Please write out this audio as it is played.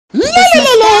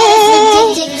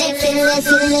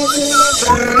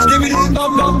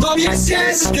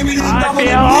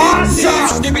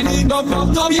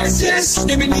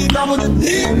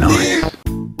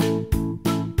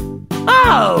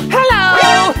Oh,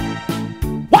 hello!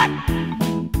 What?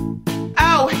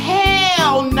 Oh,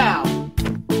 hell no!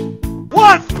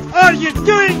 What are you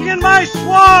doing in my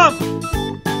swamp?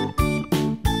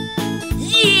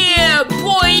 Yeah,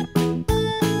 boy!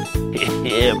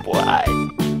 Yeah, boy.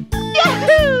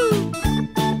 Yahoo!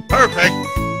 Perfect.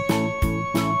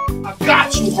 I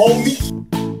got you, homie!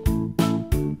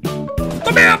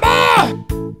 Come here, boy!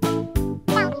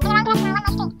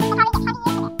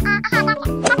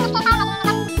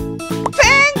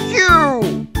 Thank you!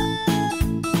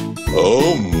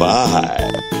 Oh my.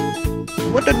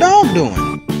 What the dog doing?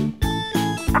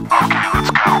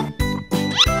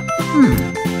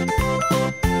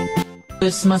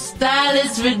 My style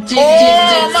is ridiculous. Oh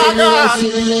my God!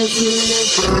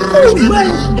 Oh my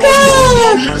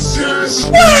God!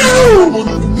 Wow!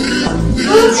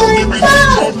 Oh my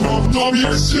God!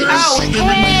 Oh,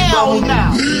 hell no!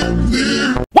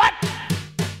 What?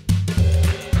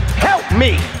 Help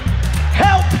me!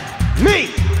 Help me!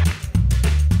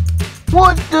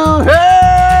 What the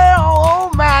hell? Oh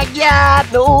my God!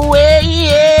 No way!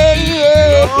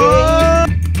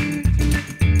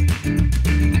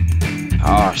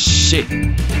 Oh shit!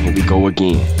 Here we go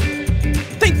again.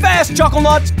 Think fast, Chuckle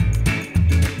Nuts!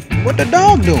 What the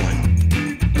dog doing?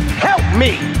 Help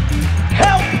me!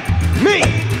 Help me!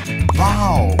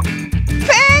 Wow.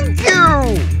 Thank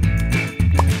you!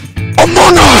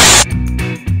 Among Us!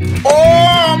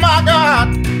 Oh my God!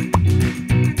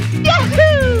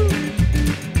 Yahoo!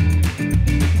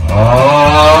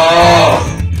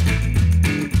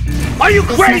 Are you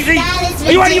crazy?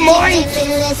 Are you out of your mind?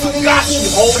 Got you,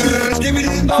 homie!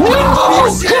 No!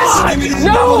 God!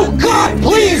 No! God,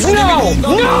 please, no! No!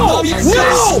 No!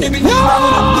 No!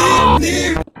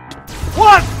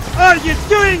 What are you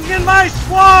doing in my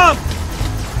swamp?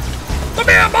 Come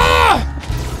here, boy!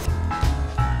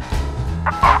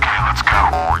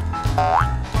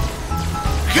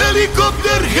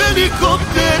 Helicopter,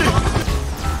 helicopter!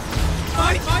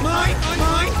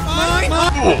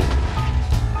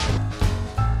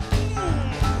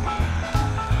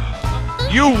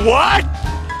 You what?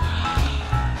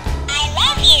 I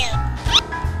love you.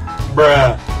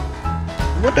 Bruh.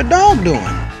 What the dog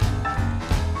doing?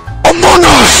 Among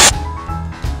Us!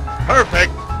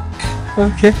 Perfect.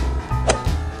 Okay.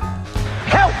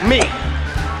 Help me!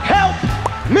 Help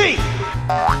me!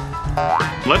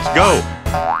 Let's go.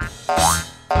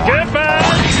 Get back,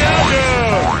 Joker!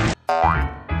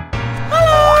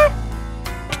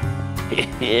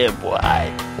 Yeah, boy.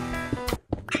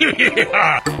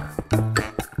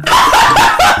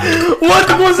 What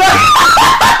was that?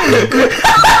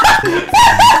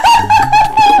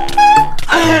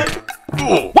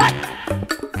 What?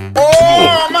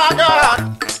 Oh my God!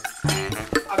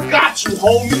 I got you,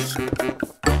 homie!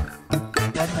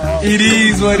 It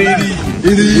is what it is.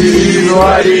 It is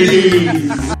what it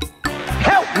is.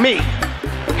 Help me!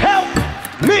 Help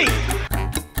me!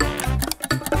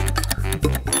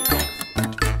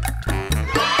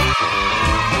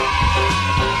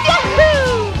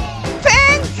 Yahoo!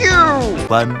 Thank you!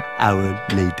 1 hour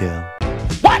later.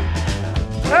 What?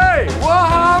 Hey, what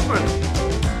happened?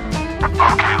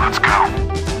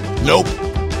 Nope.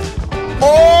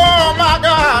 Oh my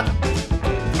God!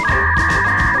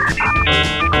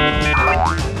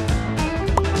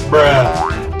 Bruh.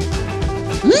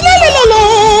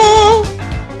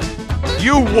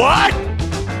 You what?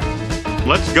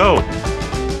 Let's go.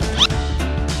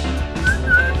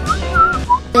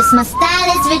 My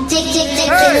style is ridiculous.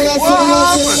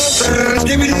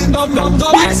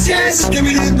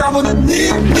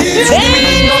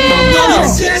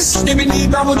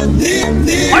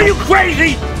 Are you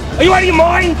crazy? Are you out of your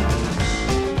mind?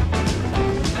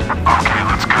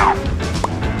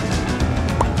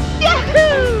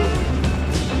 Yahoo!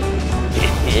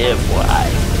 Yeah, boy.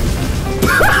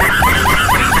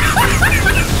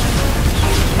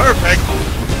 Perfect.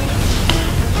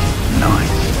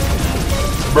 Nice.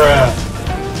 Bruh.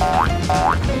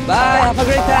 Bye, have a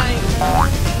great time.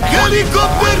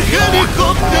 Helicopter,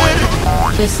 helicopter!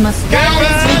 My style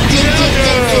is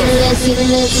ridiculous.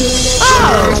 Oh,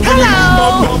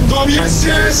 hello!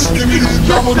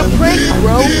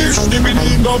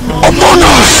 Among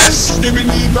Us!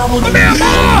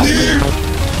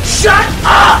 Shut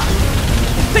up!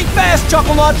 Think fast,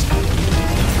 Chuckle Nuts!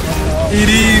 It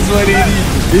is what it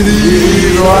is. It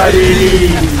is what it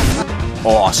is.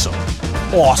 Awesome.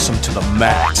 Awesome to the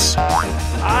max.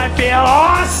 I feel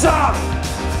awesome!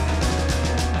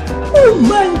 Oh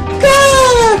my God!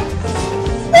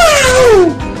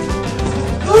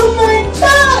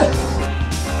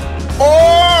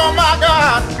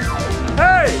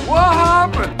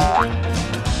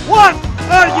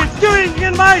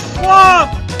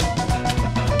 swamp!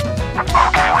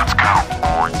 Okay, let's go.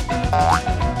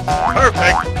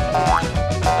 Perfect.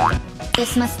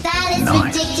 Yes, my style is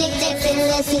ridiculous.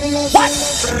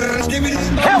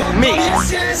 Help me!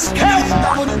 Help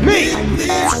me!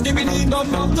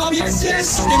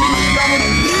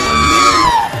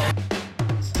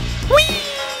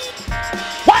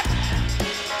 What?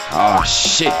 Oh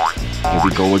shit. Here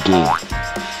we go again.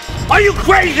 Are you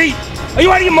crazy? Are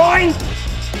you out of your mind?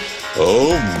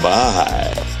 Oh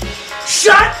my.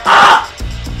 Shut up!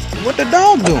 What the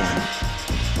dog doing?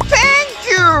 Thank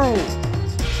you!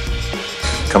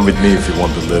 Come with me if you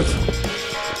want to live.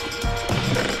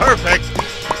 Perfect.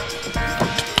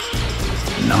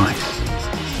 Nice.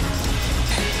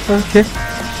 Okay.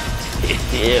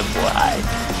 Yeah, boy.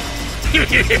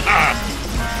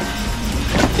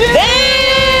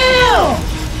 Damn!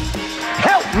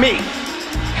 Help me!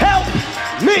 Help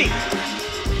me!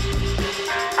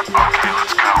 Okay,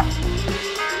 let's go.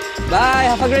 Bye,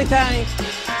 have a great time.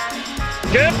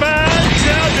 Goodbye,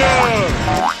 children.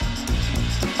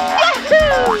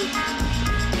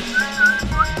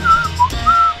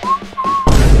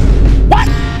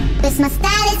 Yes, my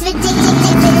style is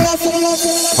ridiculous.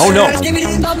 Oh no! No!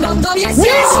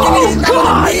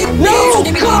 God! No!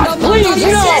 God! Please,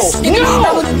 no!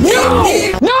 No!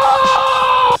 No!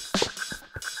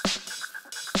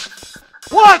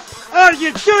 What are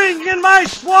you doing in my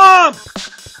swamp?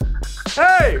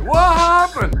 Hey, what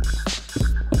happened?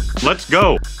 Let's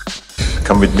go.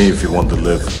 Come with me if you want to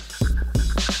live.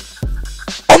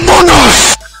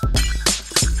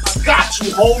 Got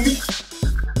you, homie.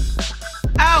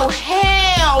 Oh,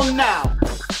 hell no!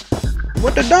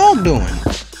 What the dog doing?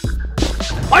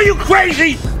 Are you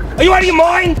crazy? Are you out of your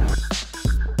mind?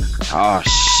 Oh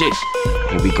shit.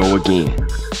 Here we go again.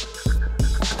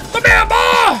 Come here,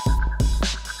 boy!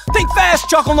 Think fast,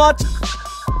 Chuckle Nuts!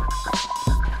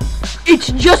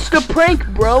 It's just a prank,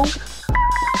 bro.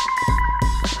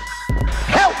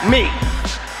 Help me!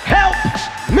 Help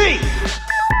me!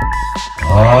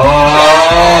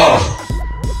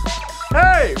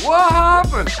 Hey, what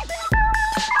happened?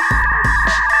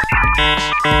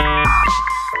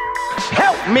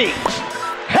 Help me!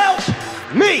 Help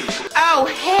me! Oh,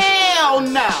 hell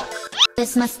no!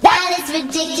 Yes, my style is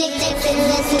ridiculous.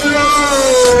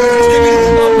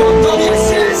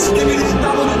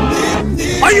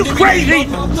 Are you crazy?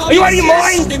 Are you out of your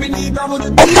mind?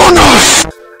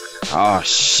 Oh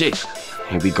shit.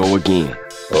 Here we go again.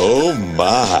 Oh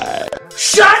my.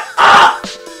 Shut up!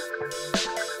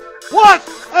 What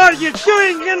are you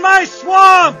doing in my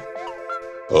swamp?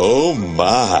 Oh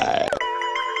my.